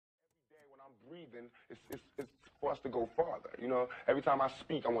breathing, it's for us to go farther. You know, every time I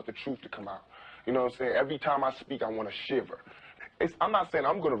speak, I want the truth to come out. You know what I'm saying? Every time I speak, I want to shiver. I'm not saying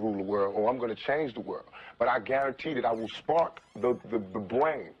I'm going to rule the world or I'm going to change the world, but I guarantee that I will spark the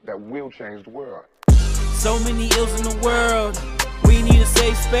brain that will change the world. So many ills in the world, we need a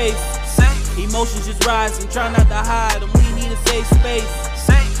safe space. Emotions just rising, try not to hide them. We need a safe space.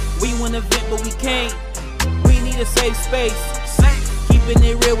 We want to vent, but we can't. We need a safe space. Keeping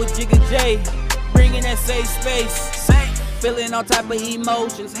it real with Jigga J, bringing that safe space. Feeling all type of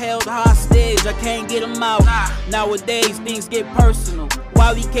emotions, held hostage, I can't get them out. Nowadays things get personal,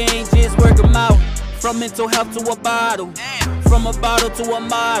 why we can't just work them out? From mental health to a bottle, from a bottle to a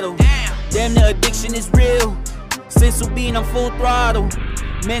model. Damn, the addiction is real, since we being on full throttle.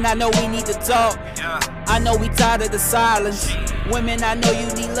 Men, I know we need to talk, I know we tired of the silence. Women, I know you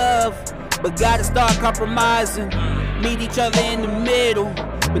need love, but gotta start compromising. Meet each other in the middle,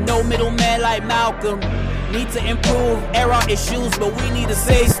 but no middleman like Malcolm. Need to improve, air our issues, but we need a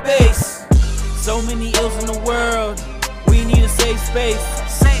safe space. So many ills in the world, we need a safe space.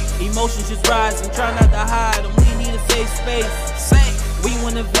 Emotions just rising, try not to hide them. We need a safe space. We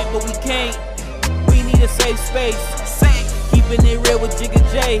wanna vent, but we can't. We need a safe space. Keeping it real with Jigga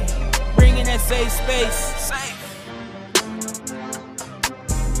J, bringing that safe space.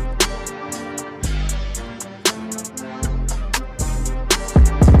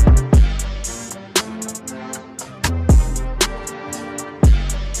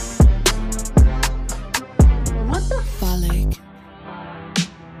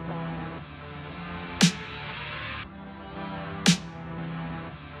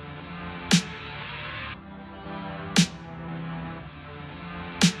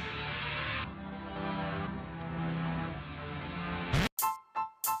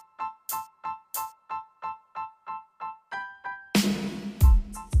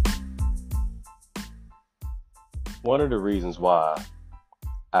 One of the reasons why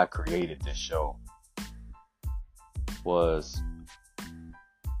I created this show was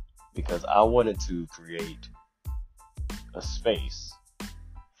because I wanted to create a space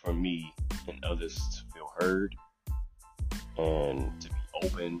for me and others to feel heard and to be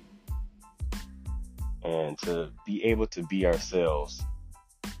open and to be able to be ourselves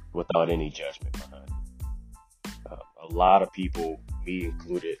without any judgment behind it. A lot of people, me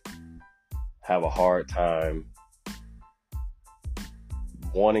included, have a hard time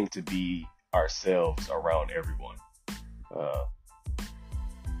wanting to be ourselves around everyone. A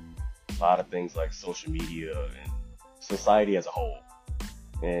lot of things like social media and society as a whole,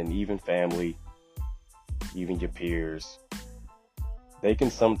 and even family, even your peers, they can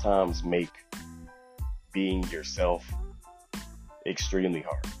sometimes make being yourself extremely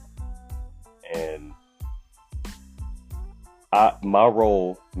hard. And my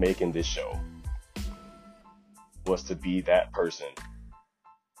role making this show was to be that person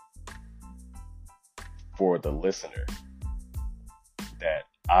for the listener that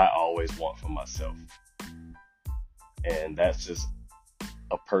I always want for myself. And that's just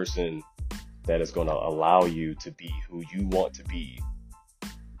a person that is going to allow you to be who you want to be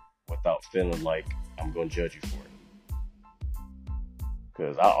without feeling like I'm going to judge you for it.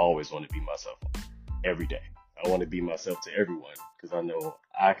 Because I always want to be myself every day. I want to be myself to everyone because I know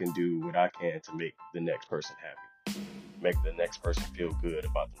I can do what I can to make the next person happy, make the next person feel good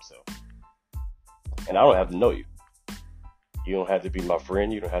about themselves. And I don't have to know you. You don't have to be my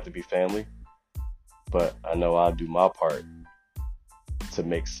friend. You don't have to be family. But I know I'll do my part to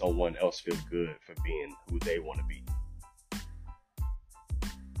make someone else feel good for being who they want to be.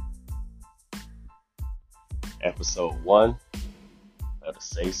 Episode 1 of the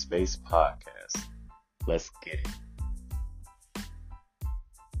Safe Space Podcast. Let's get it.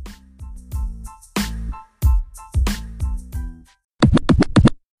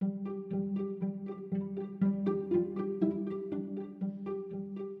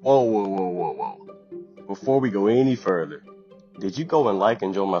 Whoa. Before we go any further, did you go and like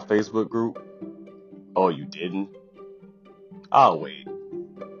and join my Facebook group? Oh, you didn't? I'll wait.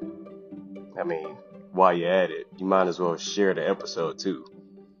 I mean, while you're at it, you might as well share the episode too.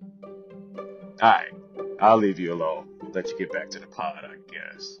 Alright, I'll leave you alone. Let you get back to the pod, I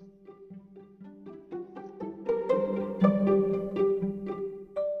guess.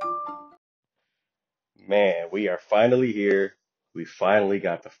 Man, we are finally here. We finally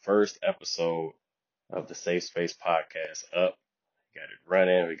got the first episode of the Safe Space Podcast up. Got it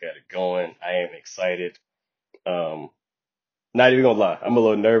running. We got it going. I am excited. Not even gonna lie, I'm a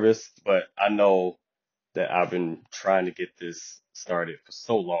little nervous, but I know that I've been trying to get this started for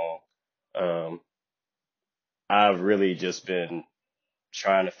so long. I've really just been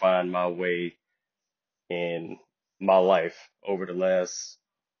trying to find my way in my life over the last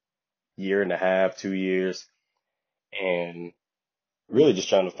year and a half, 2 years, and really just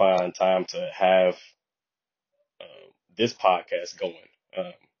trying to find time to have this podcast going.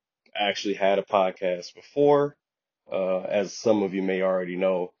 Um, I actually had a podcast before, as some of you may already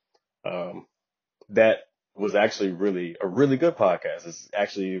know. Um, that was actually a really good podcast. It's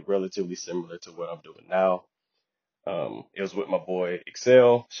actually relatively similar to what I'm doing now. It was with my boy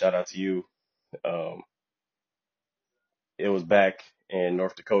Excel. Shout out to you. Um, it was back in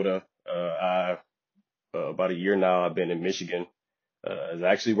North Dakota. About a year now, I've been in Michigan. Is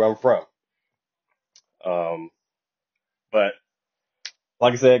actually where I'm from. Um, but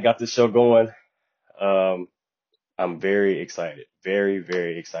like I said, got this show going. Um, I'm very excited, very,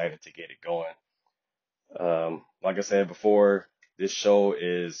 very excited to get it going. Like I said before, this show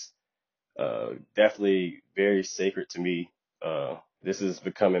is definitely very sacred to me. This is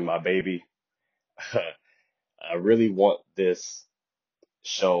becoming my baby. I really want this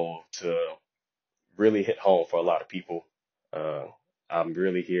show to really hit home for a lot of people. Uh, I'm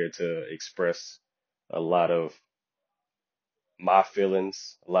really here to express a lot of my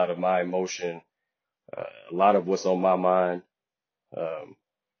feelings, a lot of my emotion, a lot of what's on my mind. Um,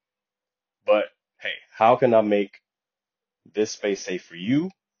 but hey, how can I make this space safe for you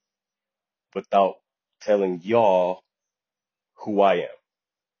without telling y'all who I am?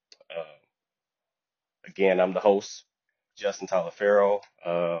 Uh, Again, I'm the host, Justin Taliaferro.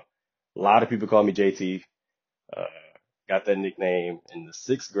 A lot of people call me JT. Uh, got that nickname in the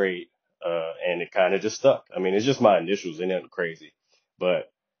sixth grade, and it kind of just stuck. I mean, it's just my initials, ain't nothing crazy,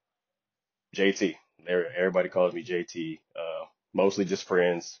 but JT. Everybody calls me JT. Mostly just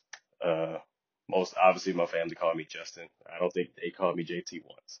friends. Uh, Most obviously, my family called me Justin. I don't think they called me JT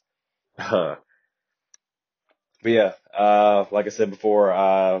once. But yeah, like I said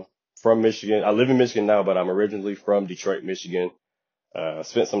before, from Michigan. I live in Michigan now, but I'm originally from Detroit, Michigan.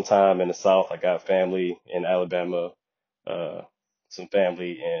 Spent some time in the South. I got family in Alabama, uh, some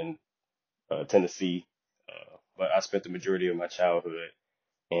family in Tennessee, but I spent the majority of my childhood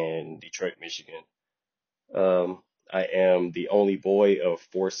in Detroit, Michigan. Um, I am the only boy of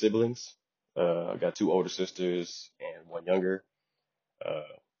four siblings. I got two older sisters and one younger. Uh,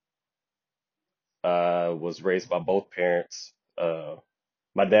 I was raised by both parents.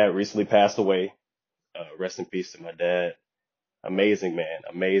 My dad recently passed away. Rest in peace to my dad. Amazing man,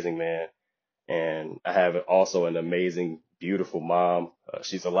 amazing man. And I have also an amazing, beautiful mom.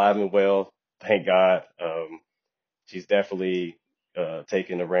 She's alive and well, thank God. She's definitely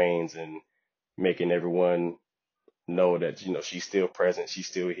taking the reins and making everyone know that she's still present, she's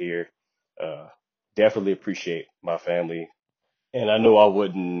still here. Uh, Definitely appreciate my family, and I know I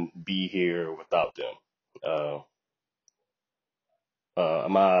wouldn't be here without them. Uh,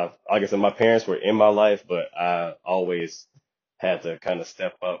 like I said, my parents were in my life, but I always had to kind of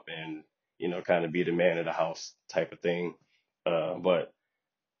step up and kind of be the man of the house type of thing. But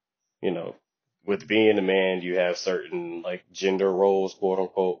you know, with being a man, you have certain like gender roles, quote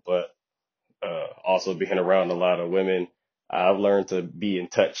unquote. But also being around a lot of women, I've learned to be in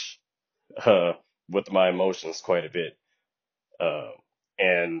touch uh, with my emotions quite a bit. Uh,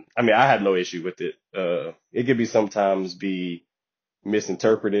 and I mean, I have no issue with it. It could be sometimes be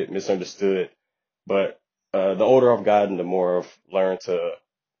misinterpreted, misunderstood, but the older I've gotten, the more I've learned to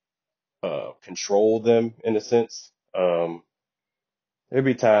control them in a sense. There'd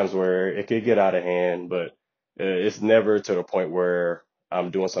be times where it could get out of hand, but it's never to the point where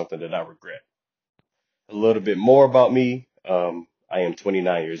I'm doing something that I regret. A little bit more about me. I am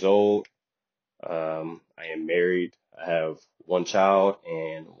 29 years old. I am married. I have one child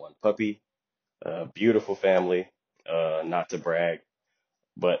and one puppy. Beautiful family. Not to brag,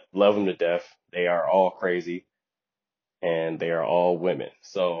 but love them to death. They are all crazy and they are all women.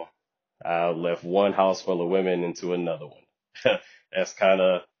 So I left one house full of women into another one. That's kind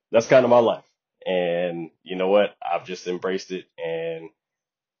of my life. And you know what? I've just embraced it, and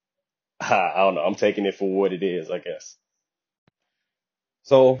I don't know. I'm taking it for what it is, I guess.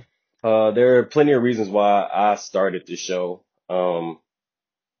 So there are plenty of reasons why I started this show. One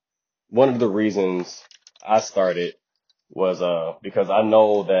of the reasons I started was because I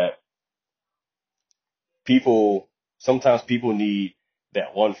know that people sometimes people need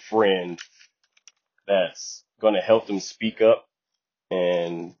that one friend that's going to help them speak up,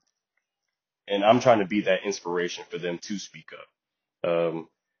 and I'm trying to be that inspiration for them to speak up.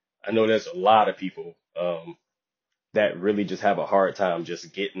 I know there's a lot of people that really just have a hard time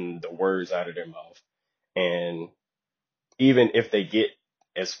just getting the words out of their mouth, and even if they get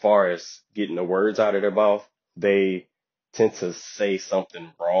as far as getting the words out of their mouth, they tend to say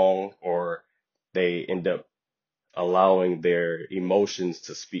something wrong, or they end up allowing their emotions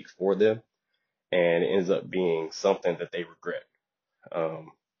to speak for them, and it ends up being something that they regret.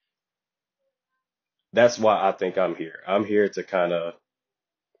 Um, that's why I think I'm here. I'm here to kind of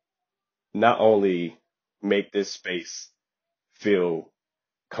not only make this space feel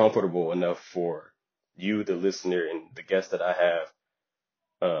comfortable enough for you, the listener, and the guests that I have,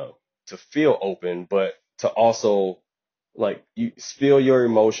 to feel open, but to also like you spill your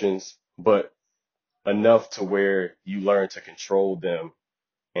emotions, but enough to where you learn to control them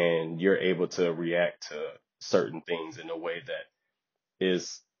and you're able to react to certain things in a way that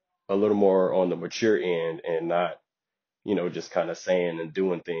is a little more on the mature end, and not, just kind of saying and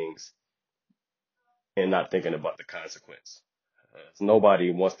doing things and not thinking about the consequence.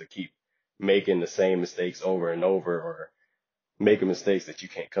 Nobody wants to keep making the same mistakes over and over, or making mistakes that you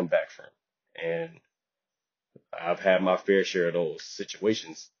can't come back from. And I've had my fair share of those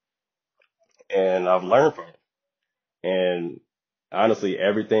situations, and I've learned from it. And honestly,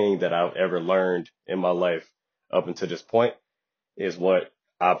 everything that I've ever learned in my life up until this point is what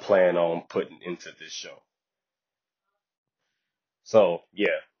I plan on putting into this show. So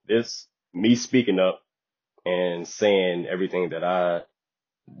yeah, this me speaking up and saying everything that I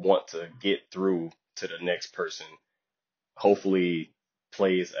want to get through to the next person hopefully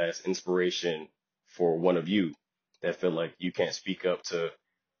plays as inspiration for one of you that feel like you can't speak up to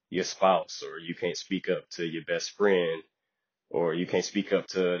your spouse, or you can't speak up to your best friend, or you can't speak up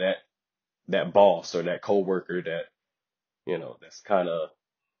to that boss or that coworker that, that's kind of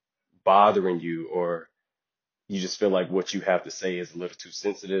bothering you, or you just feel like what you have to say is a little too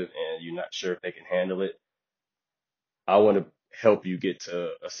sensitive and you're not sure if they can handle it. I want to help you get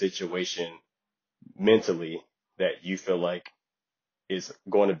to a situation mentally that you feel like is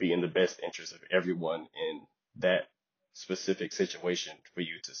going to be in the best interest of everyone in that specific situation, for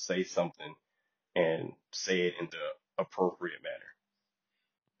you to say something and say it in the appropriate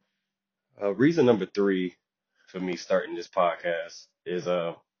manner. Reason number three for me starting this podcast is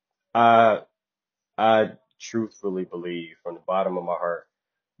I I truthfully believe from the bottom of my heart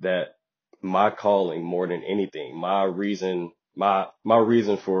that my calling, more than anything, my reason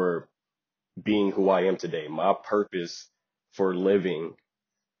for being who I am today, my purpose for living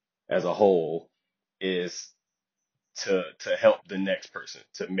as a whole, is to help the next person,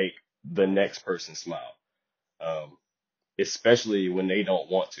 to make the next person smile. Um, Especially when they don't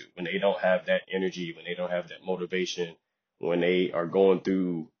want to, when they don't have that energy, when they don't have that motivation, when they are going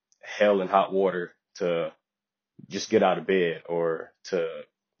through hell and hot water to just get out of bed, or to,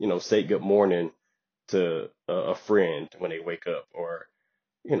 say good morning to a friend when they wake up, or,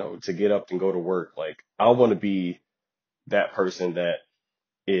 to get up and go to work. Like, I want to be that person that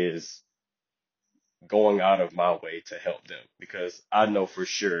is going out of my way to help them, because I know for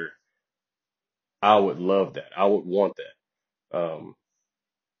sure I would love that. I would want that.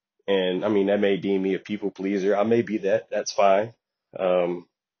 And I mean, that may deem me a people pleaser. I may be that. That's fine. Um,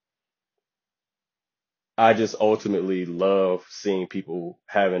 I just ultimately love seeing people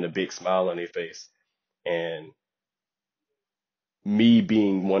having a big smile on their face, and me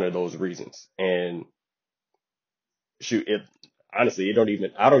being one of those reasons. And shoot, it honestly, I don't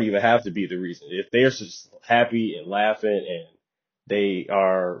even have to be the reason. If they're just happy and laughing and they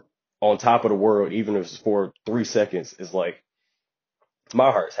are on top of the world, even if it's for 3 seconds, it's like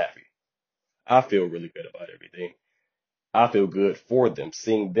my heart's happy. I feel really good about everything. I feel good for them.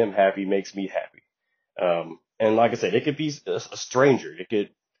 Seeing them happy makes me happy. And like I said, it could be a stranger. It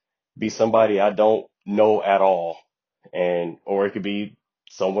could be somebody I don't know at all, or it could be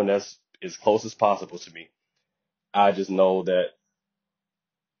someone that's as close as possible to me. I just know that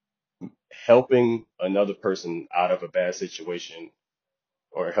helping another person out of a bad situation,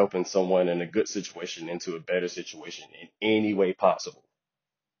 or helping someone in a good situation into a better situation in any way possible,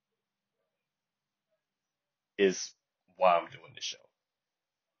 is why I'm doing this show.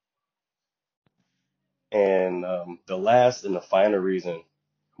 And the last and the final reason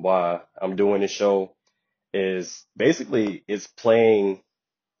why I'm doing this show is basically it's playing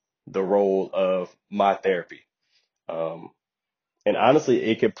the role of my therapy. Um, and honestly,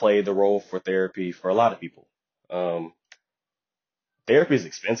 it could play the role for therapy for a lot of people. Um, Therapy is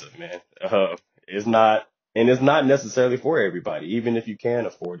expensive, man. It's not, and it's not necessarily for everybody. Even if you can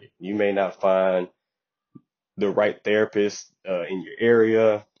afford it, you may not find the right therapist in your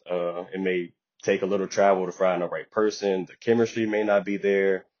area. It may take a little travel to find the right person. The chemistry may not be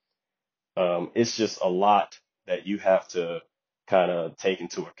there. It's just a lot that you have to kind of take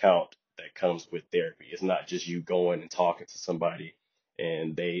into account that comes with therapy. It's not just you going and talking to somebody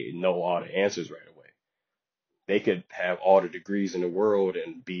and they know all the answers right away. they could have all the degrees in the world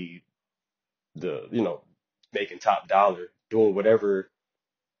and be making top dollar, doing whatever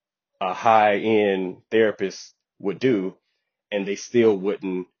a high end therapist would do, and they still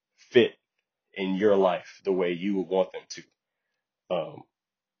wouldn't fit in your life the way you would want them to. Um,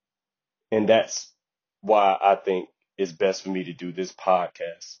 and that's why I think it's best for me to do this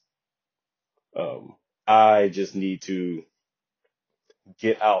podcast. I just need to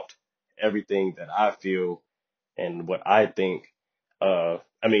get out everything that I feel and what I think.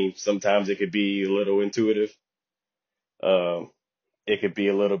 I mean, sometimes it could be a little intuitive. Um, it could be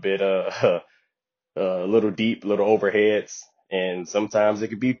a little bit, a little deep, little overheads, and sometimes it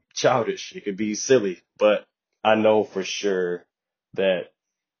could be childish. It could be silly, but I know for sure that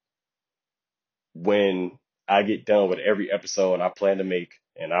when I get done with every episode I plan to make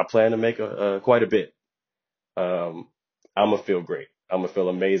quite a bit, um, I'm gonna feel great. I'm gonna feel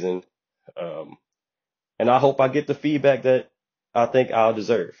amazing. Um, and I hope I get the feedback that I think I'll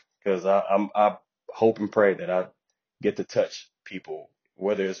deserve, because I hope and pray that I get to touch people,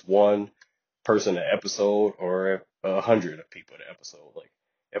 whether it's one person an episode or 100 of people an episode. Like,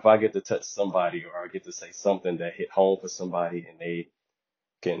 if I get to touch somebody, or I get to say something that hit home for somebody, and they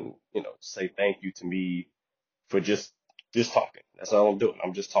can, say thank you to me for just talking. That's all I'm doing.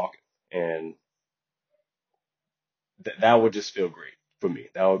 I'm just talking, and that would just feel great for me.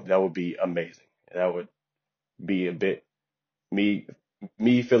 That would be amazing. That would be a bit me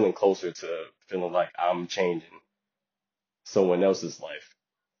me feeling closer to feeling like I'm changing someone else's life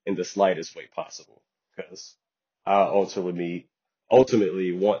in the slightest way possible, because I ultimately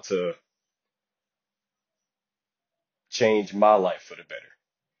want to change my life for the better,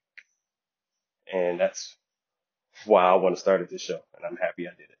 and that's why I want to start this show, and I'm happy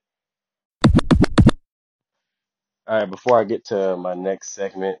I did it. All right, before I get to my next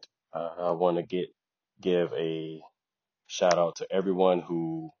segment, I want to give a shout out to everyone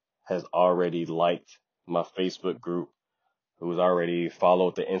who has already liked my Facebook group, who's already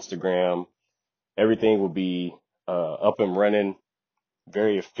followed the Instagram. Everything will be up and running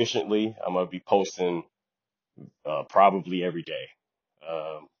very efficiently. I'm gonna be posting probably every day,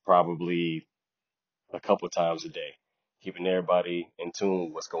 probably a couple of times a day, keeping everybody in tune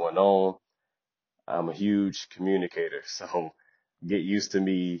with what's going on. I'm a huge communicator, so get used to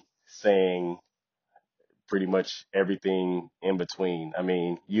me saying pretty much everything in between. I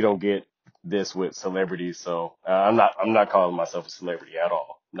mean, you don't get this with celebrities, so I'm not calling myself a celebrity at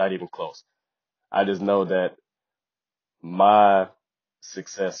all, not even close. I just know that my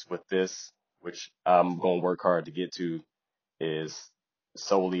success with this, which I'm going to work hard to get to, is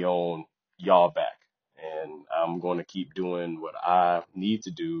solely on y'all back. And I'm going to keep doing what I need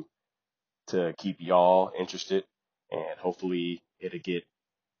to do to keep y'all interested. And hopefully it'll get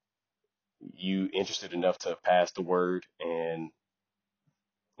you interested enough to pass the word. And,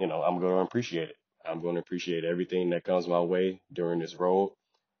 I'm going to appreciate it. I'm going to appreciate everything that comes my way during this road.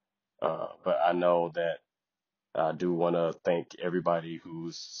 But I know that I do want to thank everybody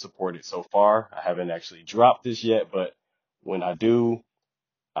who's supported so far. I haven't actually dropped this yet, but when I do,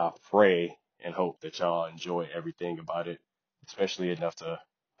 I pray and hope that y'all enjoy everything about it, especially enough to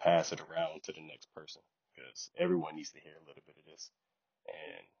pass it around to the next person, because everyone needs to hear a little bit of this.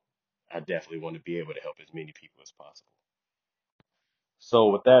 And I definitely want to be able to help as many people as possible. So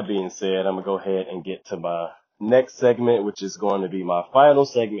with that being said, I'm going to go ahead and get to my next segment, which is going to be my final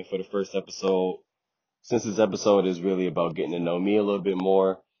segment for the first episode. Since this episode is really about getting to know me a little bit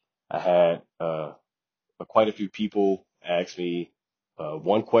more, I had quite a few people ask me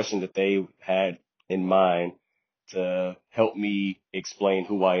one question that they had in mind to help me explain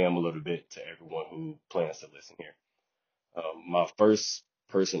who I am a little bit to everyone who plans to listen here. My first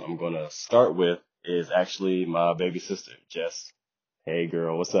person I'm going to start with is actually my baby sister, Jess. Hey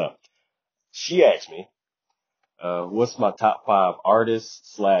girl, what's up? She asked me, what's my top 5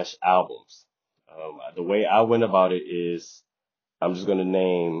 artists / albums? The way I went about it is I'm just going to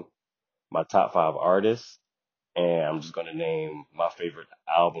name my top 5 artists, and I'm just going to name my favorite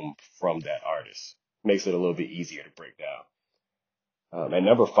album from that artist. Makes it a little bit easier to break down. At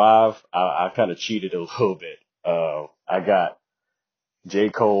number 5, I kind of cheated a little bit. I got J.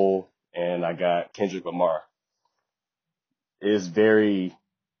 Cole and I got Kendrick Lamar. It's very,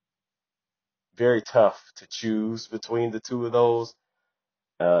 very tough to choose between the two of those.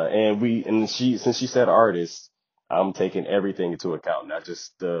 Since she said artist, I'm taking everything into account, not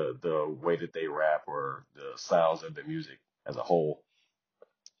just the way that they rap or the sounds of the music as a whole.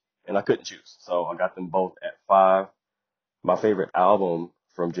 And I couldn't choose, so I got them both at 5. My favorite album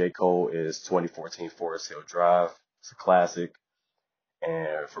from J. Cole is 2014 Forest Hill Drive. It's a classic.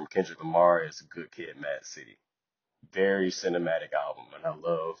 And from Kendrick Lamar is Good Kid, Mad City. Very cinematic album, and I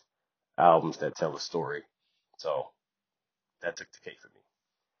love albums that tell a story. So that took the cake for me.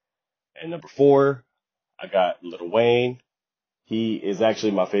 And number 4, I got Lil Wayne. He is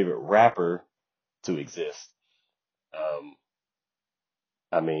actually my favorite rapper to exist. Um,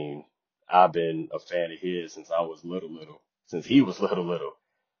 I mean, I've been a fan of his since I was little, since he was little.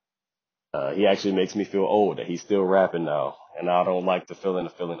 He actually makes me feel old that he's still rapping now, and I don't like the feeling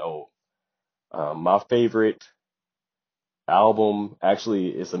of feeling old. My favorite album actually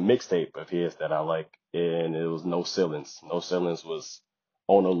is a mixtape of his that I like, and it was No Ceilings. No Ceilings was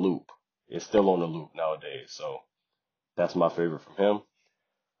on a loop. It's still on a loop nowadays, so that's my favorite from him.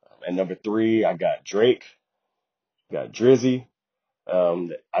 And number 3, I got Drake, got Drizzy.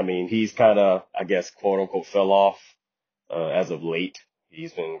 I mean, he's kind of, I guess, quote unquote, fell off as of late.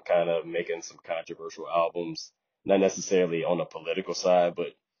 He's been kind of making some controversial albums, not necessarily on the political side,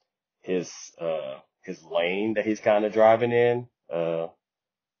 but his his lane that he's kind of driving in.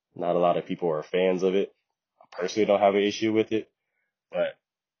 Not a lot of people are fans of it. I personally don't have an issue with it, but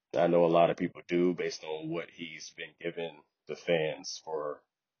I know a lot of people do based on what he's been giving the fans for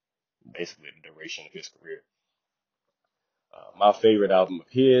basically the duration of his career. My favorite album of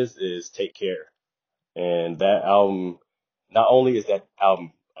his is Take Care. And that album, not only is that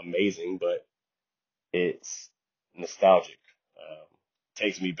album amazing, but it's nostalgic.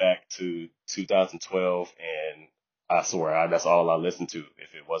 Takes me back to 2012, and I swear that's all I listened to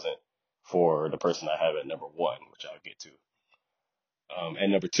if it wasn't for the person I have at number 1, which I'll get to. At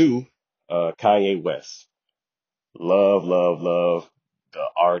number 2, Kanye West. Love the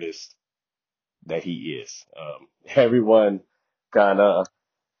artist that he is. Everyone kind of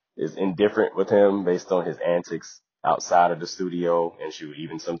is indifferent with him based on his antics outside of the studio, and shoot,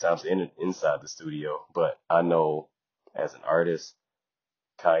 even sometimes inside the studio. But I know as an artist,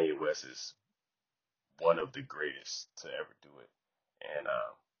 Kanye West is one of the greatest to ever do it. And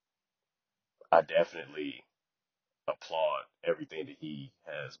I definitely applaud everything that he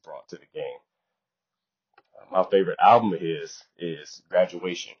has brought to the game. My favorite album of his is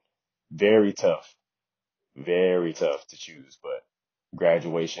Graduation. Very tough to choose, but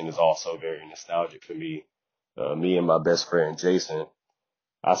Graduation is also very nostalgic for me. Me and my best friend Jason,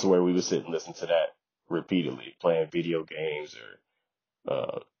 I swear we would sit and listen to that repeatedly, playing video games or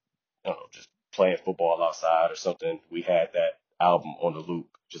I don't know, just playing football outside or something. We had that album on the loop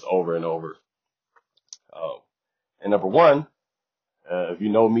just over and over. And number 1, if you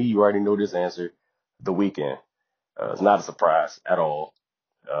know me, you already know this answer. The Weeknd. It's not a surprise at all.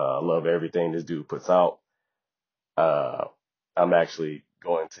 I love everything this dude puts out. Uh, I'm actually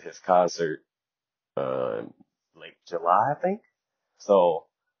going to his concert late July, I think. So,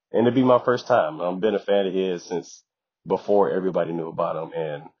 and it'll be my first time. I've been a fan of his since before everybody knew about him,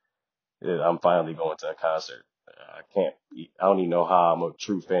 and I'm finally going to a concert. I don't even know how I'm a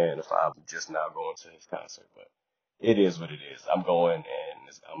true fan if I'm just now going to his concert, but it is what it is. I'm going,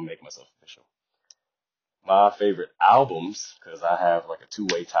 and I'm gonna make myself official. My favorite albums, because I have like a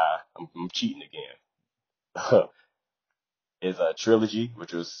 2-way tie. I'm cheating again. Is a Trilogy,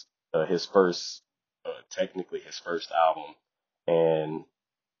 which was his first, technically his first album, and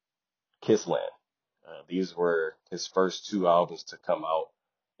Kissland. These were his first 2 albums to come out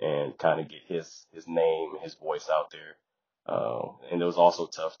and kind of get his name, his voice out there. And it was also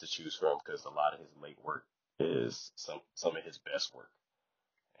tough to choose from because a lot of his late work is some of his best work.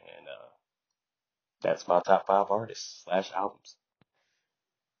 And that's my top 5 artists / albums.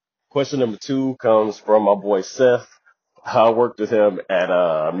 Question number 2 comes from my boy Seth. I worked with him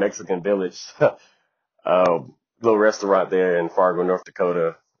at Mexican Village, little restaurant there in Fargo, North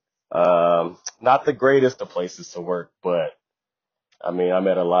Dakota. Not the greatest of places to work, but I mean, I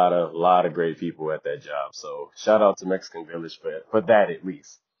met a lot of great people at that job. So shout out to Mexican Village for that at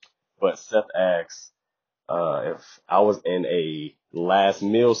least. But Seth asks, if I was in a last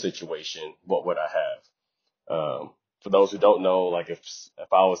meal situation, what would I have? For those who don't know, like if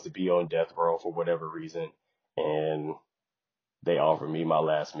I was to be on death row for whatever reason and they offered me my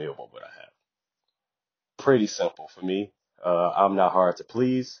last meal, what would I have? Pretty simple for me. I'm not hard to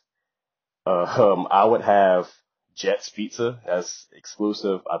please. I would have Jets Pizza. That's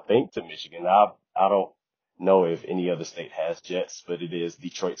exclusive, I think, to Michigan. I don't know if any other state has Jets, but it is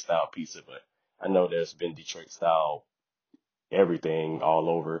Detroit style pizza. But I know there's been Detroit style everything all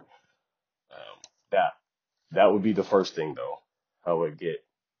over. That would be the first thing though. I would get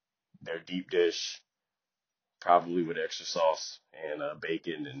their deep dish, probably with extra sauce and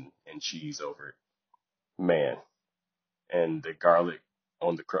bacon and cheese over it. Man, and the garlic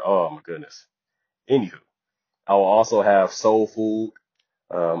on the oh my goodness. Anywho, I will also have soul food.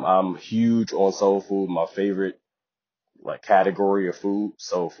 I'm huge on soul food. My favorite like category of food,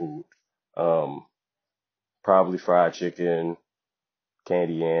 soul food. Um, Probably fried chicken,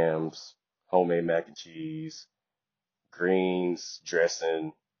 candy yams, homemade mac and cheese, greens,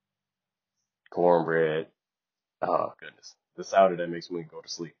 dressing, cornbread. Oh goodness, the salad that makes me go to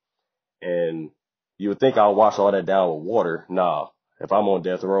sleep. And you would think I'll wash all that down with water. Nah, if I'm on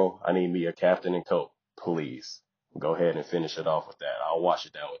death row, I need me a Captain and Coke, please. Go ahead and finish it off with that. I'll wash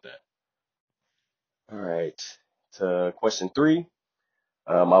it down with that. All right. To question 3.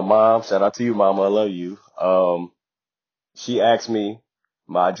 My mom, shout out to you, mama, I love you. She asked me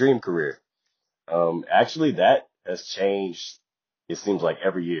my dream career. Actually, that has changed. It seems like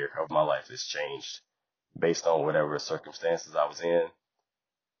every year of my life has changed based on whatever circumstances I was in.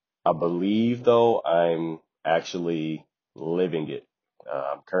 I believe, though, I'm actually living it.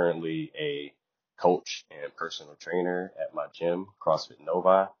 I'm currently a coach and personal trainer at my gym, CrossFit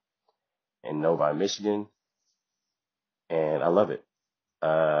Novi, in Novi, Michigan, and I love it.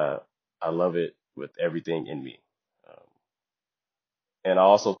 Uh, I love it with everything in me. Um, and I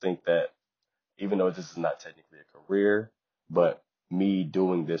also think that even though this is not technically a career, but me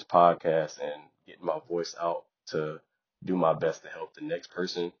doing this podcast and getting my voice out to do my best to help the next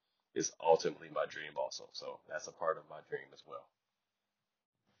person is ultimately my dream also. So that's a part of my dream as well.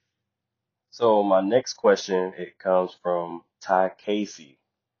 So my next question, it comes from Ty Casey.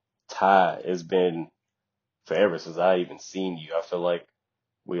 Ty, it's been forever since I even seen you. I feel like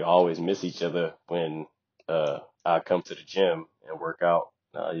we always miss each other when I come to the gym and work out.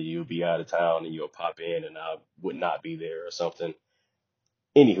 You'll be out of town and you'll pop in and I would not be there or something.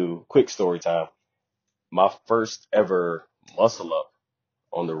 Anywho, quick story time. My first ever muscle up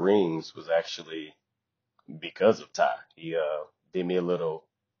on the rings was actually because of Ty. He did me a little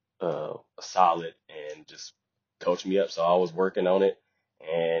solid and just coached me up. So I was working on it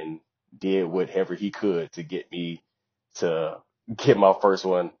and did whatever he could to get me to get my first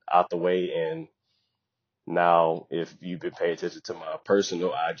one out the way. And now, if you've been paying attention to my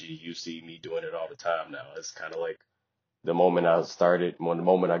personal IG, you see me doing it all the time now. It's kind of like the moment I started, when the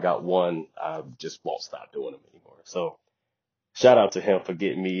moment I got one, I just won't stop doing them anymore. So shout out to him for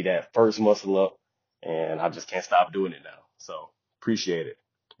getting me that first muscle up, and I just can't stop doing it now. So appreciate it.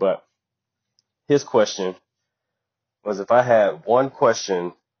 But his question was, if I had one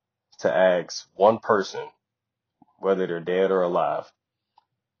question to ask one person, whether they're dead or alive,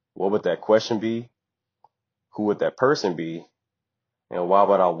 what would that question be? Who would that person be? And why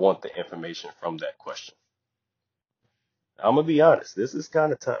would I want the information from that question? I'm gonna be honest, this is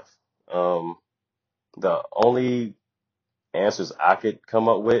kind of tough. Um, the only answers I could come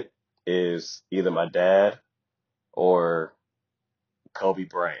up with is either my dad or Kobe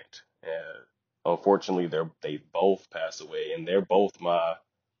Bryant. And unfortunately, they both passed away, and they're both my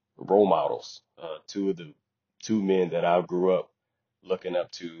role models. Two of the two men that I grew up looking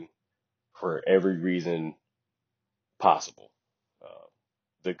up to for every reason possible. Uh,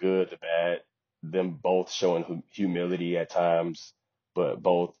 the good, the bad, them both showing humility at times, but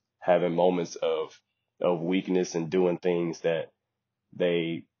both having moments of weakness and doing things that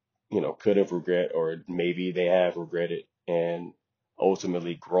they, could have regret or maybe they have regretted, and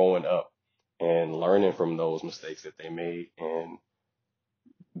ultimately growing up and learning from those mistakes that they made and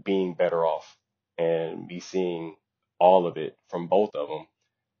being better off, and me seeing all of it from both of them.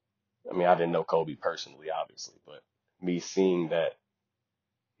 I mean, I didn't know Kobe personally, obviously, but me seeing that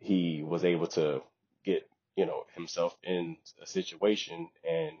he was able to get, himself in a situation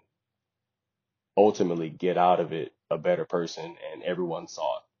and ultimately get out of it a better person, and everyone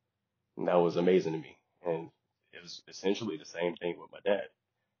saw it. And that was amazing to me. And it was essentially the same thing with my dad.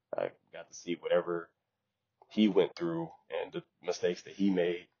 I got to see whatever he went through and the mistakes that he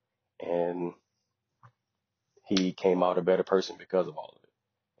made, and he came out a better person because of all of it.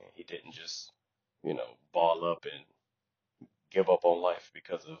 And he didn't just, ball up and give up on life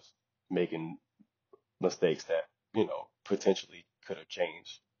because of making mistakes that, potentially could have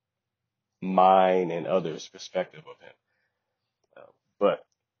changed mine and others' perspective of him. But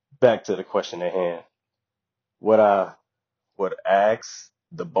back to the question at hand, what I would ask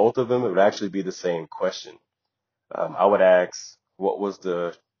the both of them, it would actually be the same question. I would ask, what was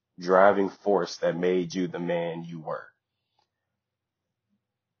the driving force that made you the man you were?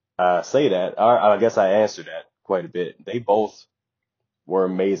 I say that, I guess I answered that quite a bit. They both were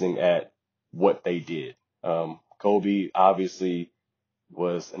amazing at what they did. Kobe obviously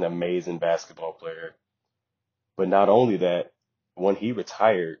was an amazing basketball player, but not only that, when he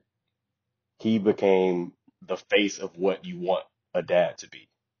retired, he became the face of what you want a dad to be.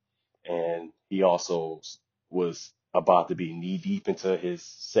 And he also was about to be knee deep into his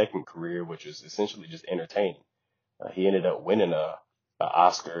second career, which was essentially just entertaining. He ended up winning a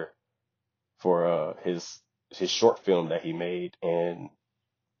Oscar for his short film that he made, and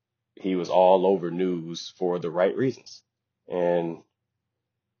he was all over news for the right reasons. And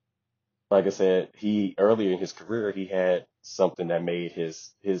like I said, he earlier in his career he had something that made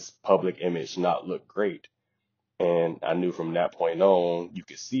his public image not look great. And I knew from that point on, you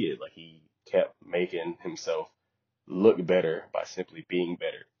could see it. Like he kept making himself look better by simply being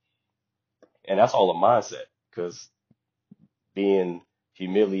better. And that's all a mindset, because being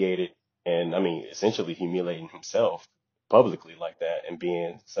humiliated and I mean, essentially humiliating himself publicly like that and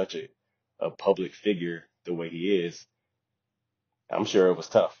being such a public figure the way he is, I'm sure it was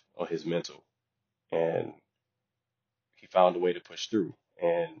tough on his mental. And he found a way to push through.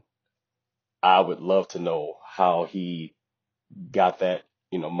 And I would love to know how he got that,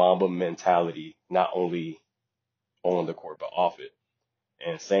 Mamba mentality, not only on the court, but off it.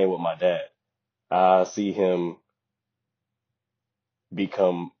 And same with my dad. I see him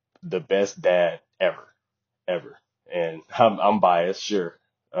become the best dad ever, ever. And I'm biased, sure.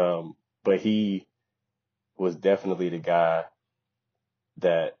 But he was definitely the guy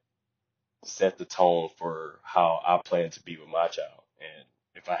that set the tone for how I plan to be with my child. And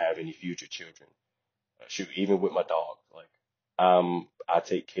if I have any future children, shoot, even with my dog, like, I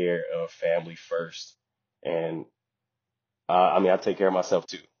take care of family first. And I mean, I take care of myself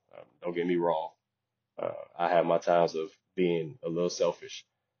too. Don't get me wrong. I have my times of being a little selfish,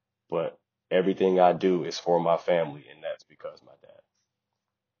 but everything I do is for my family, and that's because my dad.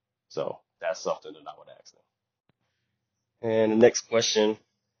 So that's something that I would ask them. And the next question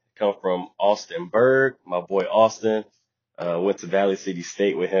come from Austin Berg, my boy Austin. Went to Valley City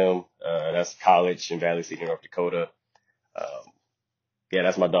State with him. That's college in Valley City, North Dakota. Um, yeah,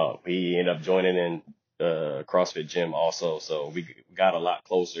 that's my dog. He ended up joining in CrossFit gym also, so we got a lot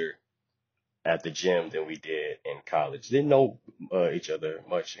closer at the gym than we did in college. Didn't know each other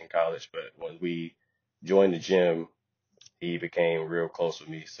much in college, but when we joined the gym, he became real close with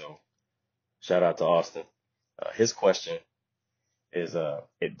me. So shout out to Austin. His question is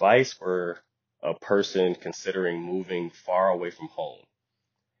advice for a person considering moving far away from home.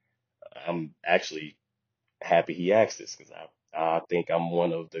 I'm actually happy he asked this because I think I'm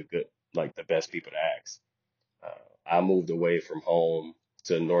one of the good, like the best people to ask. I moved away from home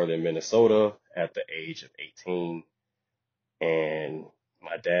to northern Minnesota at the age of 18, and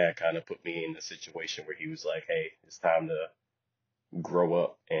my dad kind of put me in a situation where he was like, "Hey, it's time to grow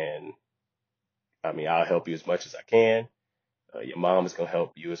up, and I mean, I'll help you as much as I can. Your mom is gonna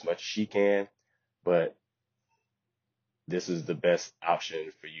help you as much as she can, but this is the best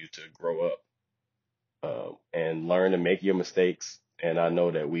option for you to grow up and learn to make your mistakes. And I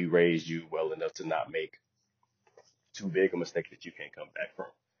know that we raised you well enough to not make too big a mistake that you can't come back from.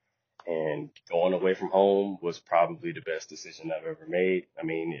 And going away from home was probably the best decision I've ever made. I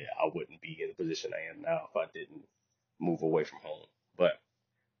mean, I wouldn't be in the position I am now if I didn't move away from home. But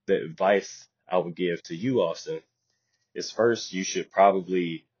the advice I would give to you, Austin, is first, you should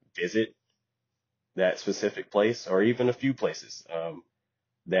probably visit that specific place or even a few places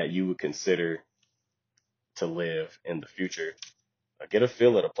that you would consider to live in the future. Get a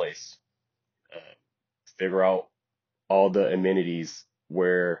feel of the place. Uh, Figure out all the amenities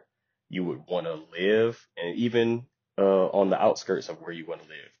where you would want to live, and even on the outskirts of where you want to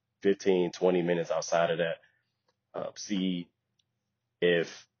live, 15, 20 minutes outside of that. See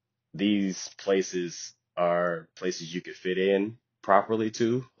if these places are places you could fit in properly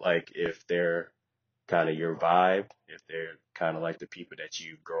to, like if they're kind of your vibe, if they're kind of like the people that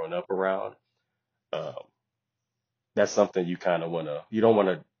you've grown up around. Um, that's something you kind of want to, you don't want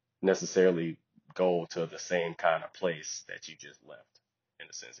to necessarily go to the same kind of place that you just left, in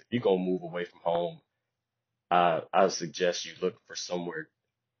a sense. If you're going to move away from home, I would suggest you look for somewhere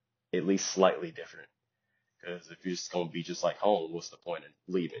at least slightly different. Because if you're just going to be just like home, what's the point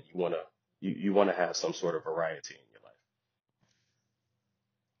in leaving? You want to have some sort of variety in your life.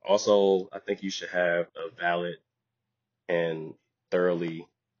 Also, I think you should have a valid and thoroughly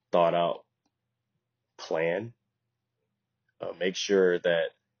thought out plan. Make sure that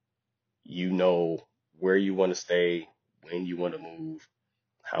you know where you want to stay, when you want to move,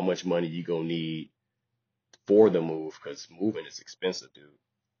 how much money you gonna need for the move, because moving is expensive, dude.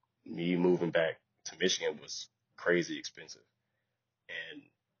 Me moving back to Michigan was crazy expensive. And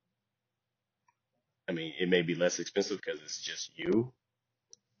I mean, it may be less expensive because it's just you,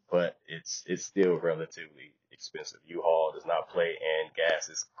 but it's still relatively expensive. U-Haul does not play, and gas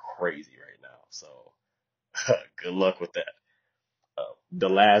is crazy right now. So good luck with that. The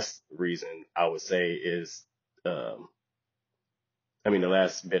last reason I would say is, um, I mean, the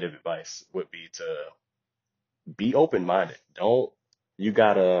last bit of advice would be to be open-minded. Don't you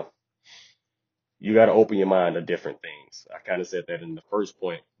gotta you gotta open your mind to different things. I kind of said that in the first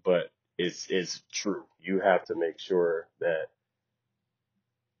point, but it's true. You have to make sure that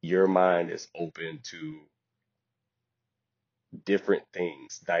your mind is open to different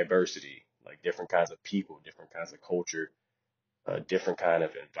things, diversity, like different kinds of people, different kinds of culture, a different kind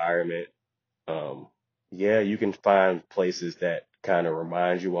of environment. Um, yeah, you can find places that kind of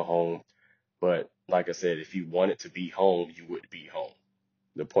remind you of home, but like I said, if you want it to be home, you would be home.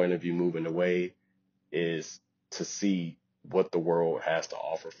 The point of you moving away is to see what the world has to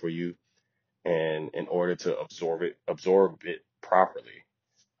offer for you, and in order to absorb it properly,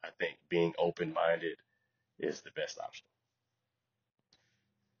 I think being open-minded is the best option.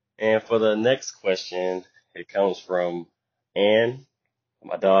 And for the next question, it comes from Ann,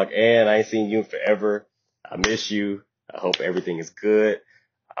 my dog Ann. I ain't seen you in forever. I miss you. I hope everything is good.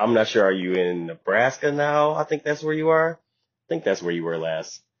 I'm not sure. Are you in Nebraska now? I think that's where you are. I think that's where you were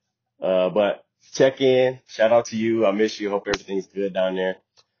last. But check in. Shout out to you. I miss you. Hope everything's good down there.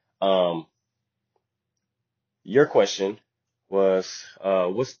 Um, your question was,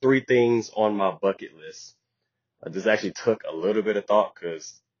 what's three things on my bucket list? This actually took a little bit of thought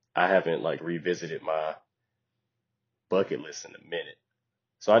because I haven't like revisited my bucket list in a minute.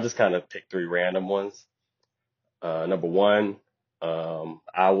 So I just kind of picked three random ones. Number one,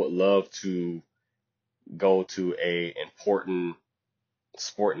 I would love to go to a important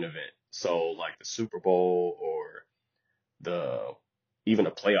sporting event. So like the Super Bowl or the even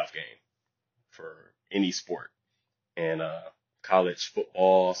a playoff game for any sport and college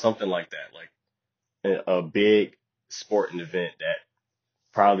football, something like that. Like a big sporting event that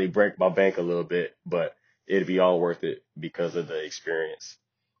probably break my bank a little bit, but it'd be all worth it because of the experience.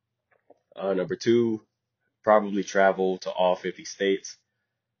 Number two, probably travel to all 50 states.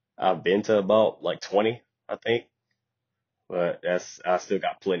 I've been to about like 20, I think, but I still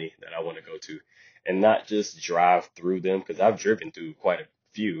got plenty that I want to go to, and not just drive through them because I've driven through quite a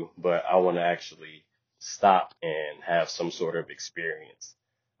few, but I want to actually stop and have some sort of experience.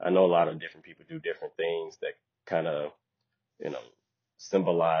 I know a lot of different people do different things that kind of, you know,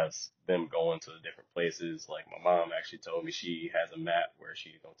 symbolize them going to different places. Like my mom actually told me she has a map where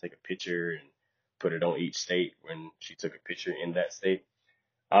she's gonna take a picture and put it on each state when she took a picture in that state.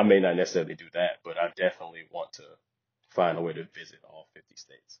 I may not necessarily do that, but I definitely want to find a way to visit all 50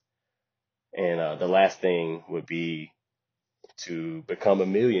 states. And the last thing would be to become a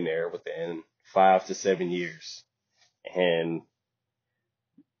millionaire within 5 to 7 years. And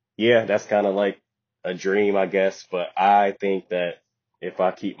yeah, that's kind of like a dream, I guess. But I think that if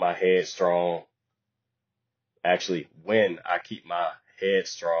I keep my head strong, actually, when I keep my head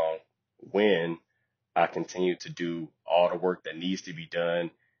strong, when I continue to do all the work that needs to be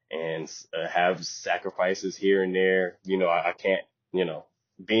done and have sacrifices here and there. I can't,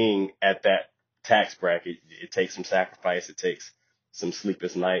 being at that tax bracket, it takes some sacrifice. It takes some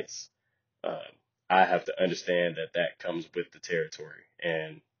sleepless nights. Uh, I have to understand that that comes with the territory.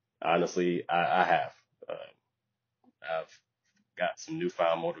 And honestly, I have. I've got some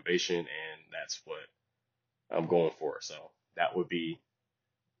newfound motivation, and that's what I'm going for. So that would be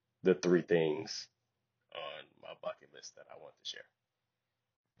the three things on my bucket list that I want to share.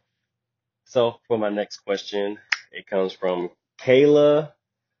 So for my next question, it comes from Kayla,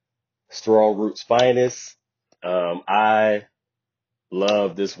 Strong Roots Finest. I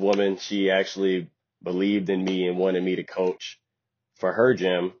love this woman. She actually believed in me and wanted me to coach for her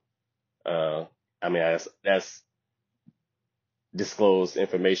gym. I mean, that's disclosed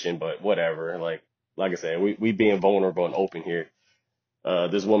information, but whatever. Like I said, we being vulnerable and open here.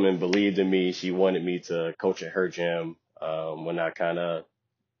 This woman believed in me. She wanted me to coach at her gym. When I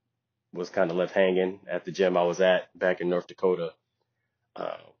was kind of left hanging at the gym I was at back in North Dakota.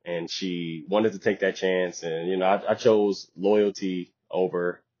 And she wanted to take that chance. And, I chose loyalty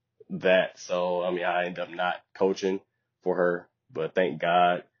over that. So, I mean, I ended up not coaching for her, but thank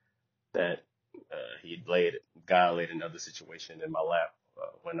God that God laid another situation in my lap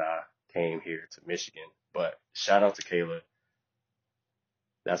when I came here to Michigan. But shout out to Kayla.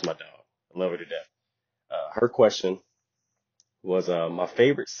 That's my dog. I love her to death. Her question was my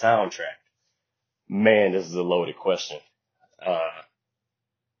favorite soundtrack. Man, this is a loaded question. Uh,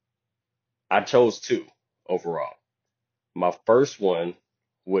 I chose two overall. My first one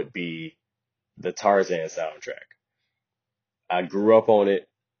would be the Tarzan soundtrack. I grew up on it.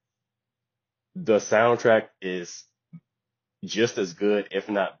 The soundtrack is just as good, if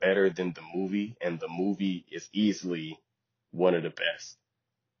not better, than the movie, and the movie is easily one of the best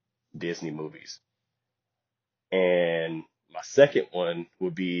Disney movies. And my second one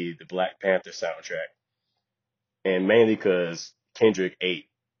would be the Black Panther soundtrack. and mainly because Kendrick ate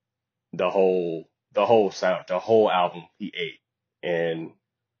the whole album he ate, and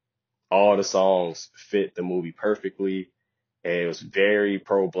all the songs fit the movie perfectly. And it was very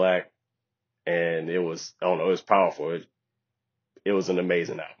pro-black, and it was, I don't know, it was powerful. It was an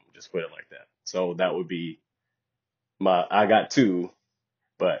amazing album, just put it like that. So that would be I got two,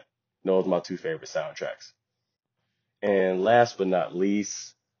 but those are my two favorite soundtracks. And last but not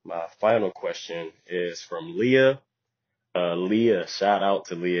least, my final question is from Leah. Leah, shout out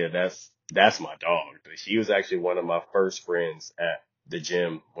to Leah. That's my dog. She was actually one of my first friends at the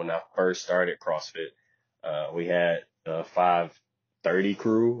gym when I first started CrossFit. We had a 5:30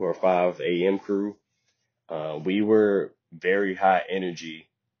 crew or 5 a.m. crew. We were very high energy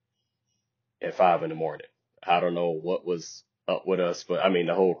at 5 in the morning. I don't know what was up with us, but I mean,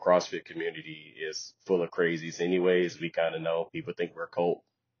 the whole CrossFit community is full of crazies anyways. We kind of know people think we're a cult.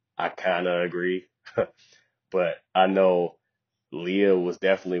 I kind of agree, but I know Leah was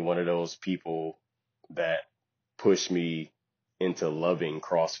definitely one of those people that pushed me into loving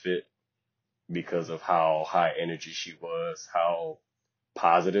CrossFit because of how high energy she was, how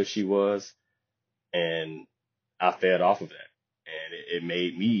positive she was, and I fed off of that. And it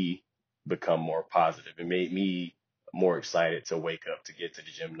made me become more positive. It made me more excited to wake up to get to the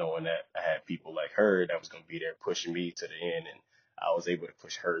gym knowing that I had people like her that was going to be there pushing me to the end, and I was able to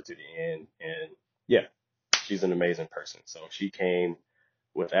push her to the end. And yeah, she's an amazing person. So she came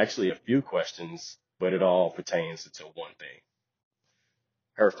with actually a few questions, but it all pertains to one thing.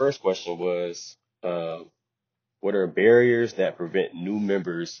 Her first question was, what are barriers that prevent new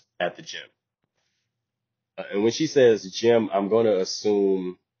members at the gym? And when she says gym, I'm going to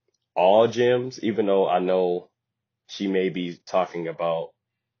assume all gyms, even though I know she may be talking about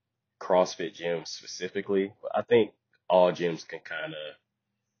CrossFit gyms specifically. But I think all gyms can kind of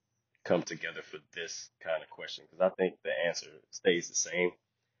come together for this kind of question because I think the answer stays the same.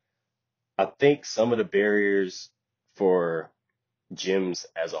 I think some of the barriers for gyms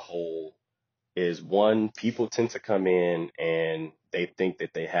as a whole is one, people tend to come in and they think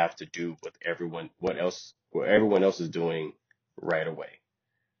that they have to do what everyone else is doing right away.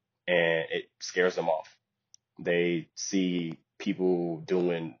 And it scares them off. They see people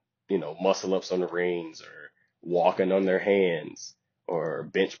doing, muscle ups on the rings or walking on their hands or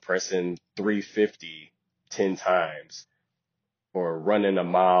bench pressing 350 10 times or running a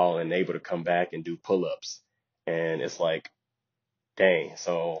mile and able to come back and do pull ups. And it's like, dang,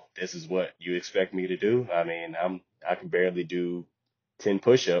 so this is what you expect me to do? I mean, I can barely do 10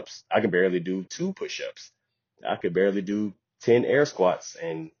 push-ups. I can barely do 2 push-ups. I could barely do 10 air squats,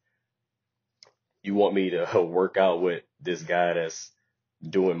 and you want me to work out with this guy that's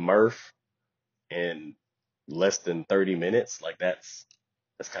doing Murph in less than 30 minutes? Like that's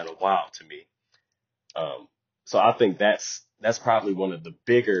kind of wild to me. Um, so I think that's probably one of the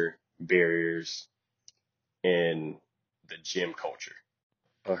bigger barriers in the gym culture.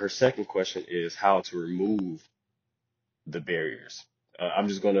 Her second question is how to remove the barriers. I'm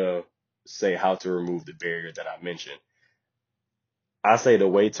just going to say how to remove the barrier that I mentioned. I say the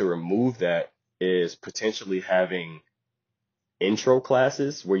way to remove that is potentially having intro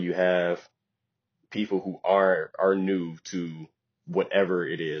classes where you have people who are new to whatever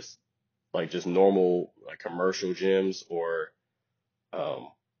it is, like just normal like commercial gyms or um,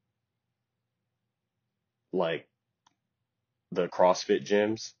 like the CrossFit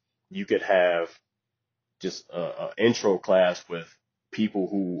gyms. You could have just a intro class with people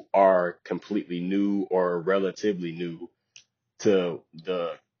who are completely new or relatively new to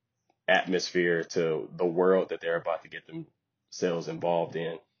the atmosphere, to the world that they're about to get themselves involved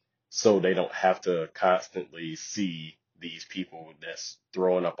in, so they don't have to constantly see these people that's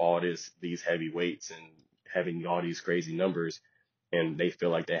throwing up all these heavy weights and having all these crazy numbers, and they feel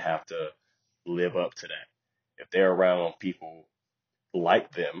like they have to live up to that. If they're around people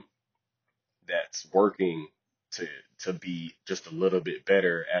like them that's working to be just a little bit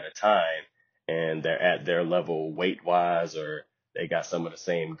better at a time, and they're at their level weight wise, or they got some of the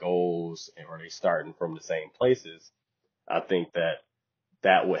same goals, or they starting from the same places, I think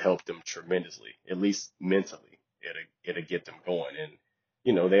that would help them tremendously, at least mentally. It'll get them going,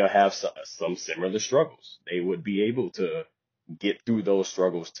 and they'll have some similar struggles. They would be able to get through those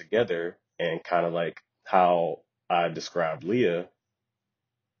struggles together, and kind of like how I described Leah,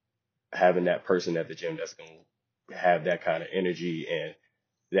 having that person at the gym that's going to have that kind of energy and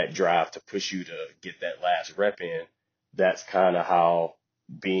that drive to push you to get that last rep in. That's kind of how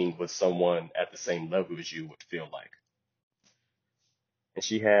being with someone at the same level as you would feel like. And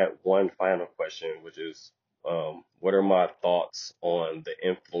she had one final question, which is, what are my thoughts on the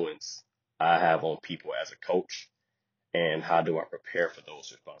influence I have on people as a coach, and how do I prepare for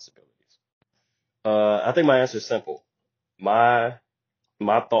those responsibilities? I think my answer is simple. My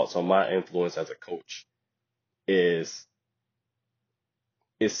thoughts on my influence as a coach is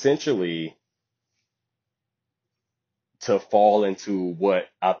essentially to fall into what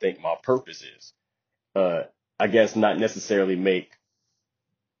I think my purpose is. I guess not necessarily make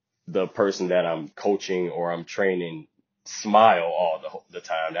the person that I'm coaching or I'm training smile all the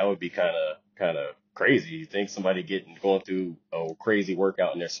time. That would be kind of crazy. You think somebody going through a crazy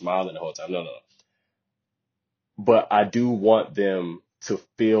workout and they're smiling the whole time? No, no. But I do want them to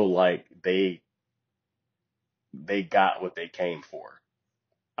feel like they got what they came for.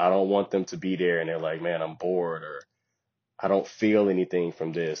 I don't want them to be there and they're like, man, I'm bored, or I don't feel anything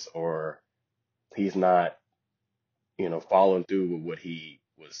from this, or he's not, following through with what he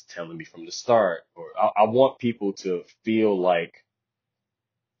was telling me from the start. Or I want people to feel like,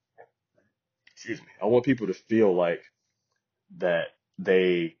 I want people to feel like that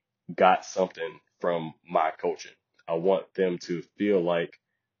they got something from my coaching. I want them to feel like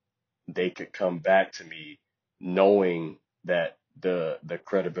they could come back to me knowing that the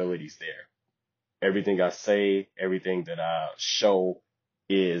credibility's there. Everything I say, everything that I show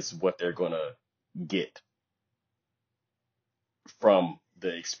is what they're gonna get from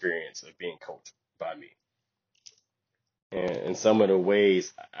the experience of being coached by me. And in some of the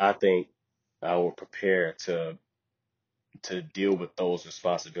ways I think I will prepare to deal with those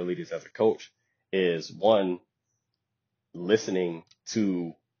responsibilities as a coach is, one, listening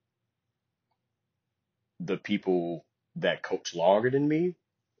to the people that coach longer than me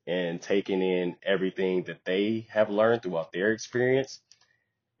and taking in everything that they have learned throughout their experience,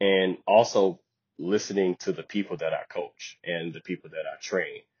 and also listening to the people that I coach and the people that I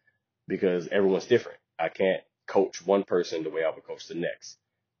train, because everyone's different. I can't coach one person the way I would coach the next.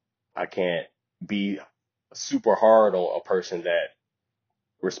 I can't be super hard on a person that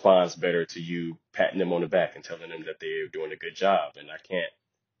responds better to you patting them on the back and telling them that they're doing a good job. And I can't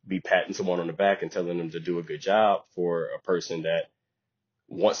be patting someone on the back and telling them to do a good job for a person that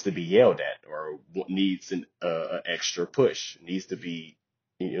wants to be yelled at or needs an extra push, needs to be,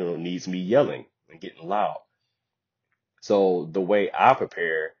 needs me yelling and getting loud. So the way I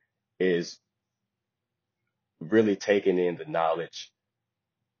prepare is really taking in the knowledge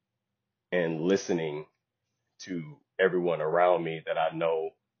and listening to everyone around me that I know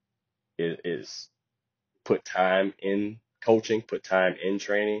is put time in coaching, put time in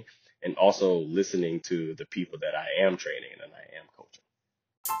training, and also listening to the people that I am training and I am coaching.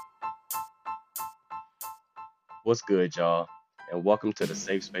 What's good, y'all? And welcome to the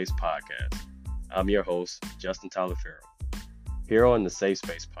Safe Space Podcast. I'm your host, Justan Taliaferro. Here on the Safe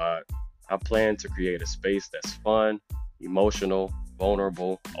Space Pod, I plan to create a space that's fun, emotional,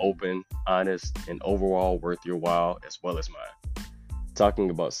 vulnerable, open, honest, and overall worth your while as well as mine.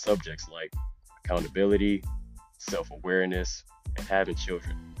 Talking about subjects like accountability, self-awareness, and having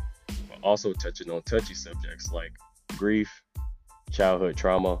children, but also touching on touchy subjects like grief, childhood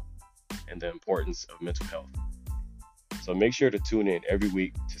trauma, and the importance of mental health. So make sure to tune in every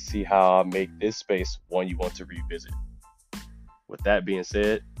week to see how I make this space one you want to revisit. With that being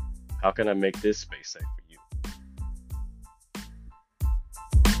said, how can I make this space safe for you?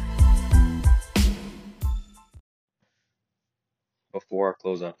 Before I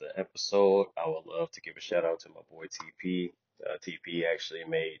close out the episode, I would love to give a shout out to my boy TP. TP actually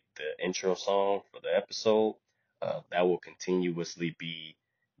made the intro song for the episode. That will continuously be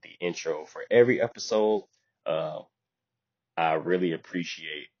the intro for every episode. I really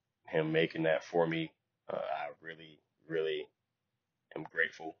appreciate him making that for me. I really, really am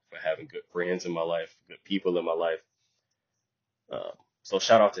grateful for having good friends in my life, good people in my life. So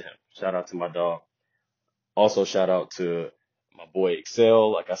shout out to him. Shout out to my dog. Also shout out to my boy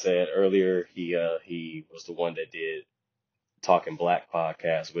Excel. Like I said earlier, he was the one that did Talking Black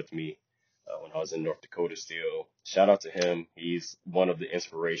podcast with me when I was in North Dakota still. Shout out to him. He's one of the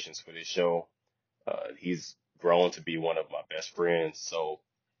inspirations for this show. He's grown to be one of my best friends. So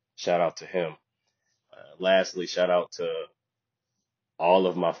shout out to him. Lastly, shout out to all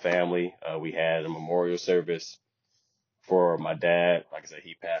of my family. We had a memorial service for my dad. Like I said,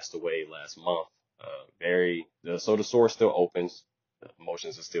 he passed away last month. So the store still opens. The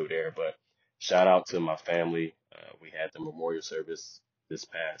emotions are still there, but shout out to my family. We had the memorial service this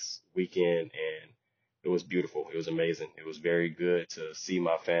past weekend and it was beautiful. It was amazing. It was very good to see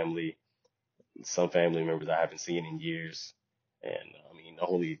my family, some family members I haven't seen in years. And I mean, the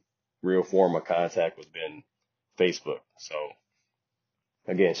only real form of contact was been Facebook. So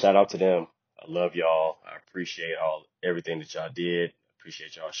again, shout out to them. I love y'all. I appreciate everything that y'all did.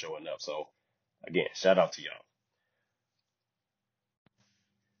 appreciate y'all showing up. So again, shout out to y'all.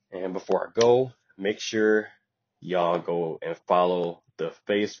 And before I go, make sure y'all go and follow the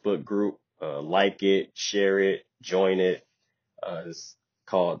Facebook group, like it, share it, join it. It's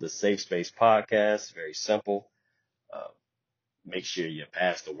called the Safe Space Podcast. Very simple. Uh, Make sure you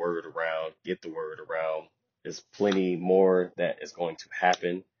pass the word around, get the word around. There's plenty more that is going to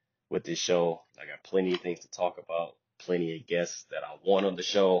happen with this show. I got plenty of things to talk about, plenty of guests that I want on the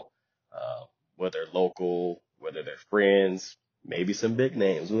show, whether local, whether they're friends, maybe some big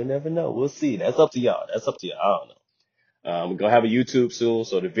names. We'll never know. We'll see. That's up to y'all. That's up to y'all. I don't know. We're going to have a YouTube soon,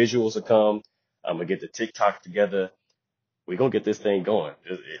 so the visuals will come. I'm going to get the TikTok together. We're going to get this thing going.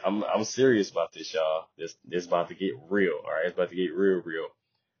 I'm serious about this, y'all. This about to get real. All right. It's about to get real.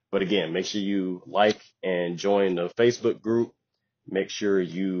 But again, make sure you like and join the Facebook group. Make sure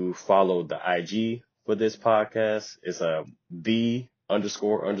you follow the IG for this podcast. It's the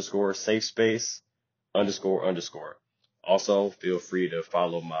 __safe space __. Also, feel free to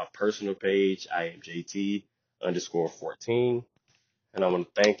follow my personal page. I am JT_14. And I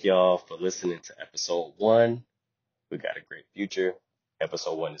want to thank y'all for listening to episode 1. We got a great future.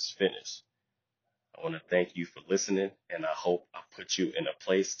 Episode 1 is finished. I want to thank you for listening, and I hope I put you in a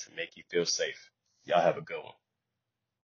place to make you feel safe. Y'all have a good one.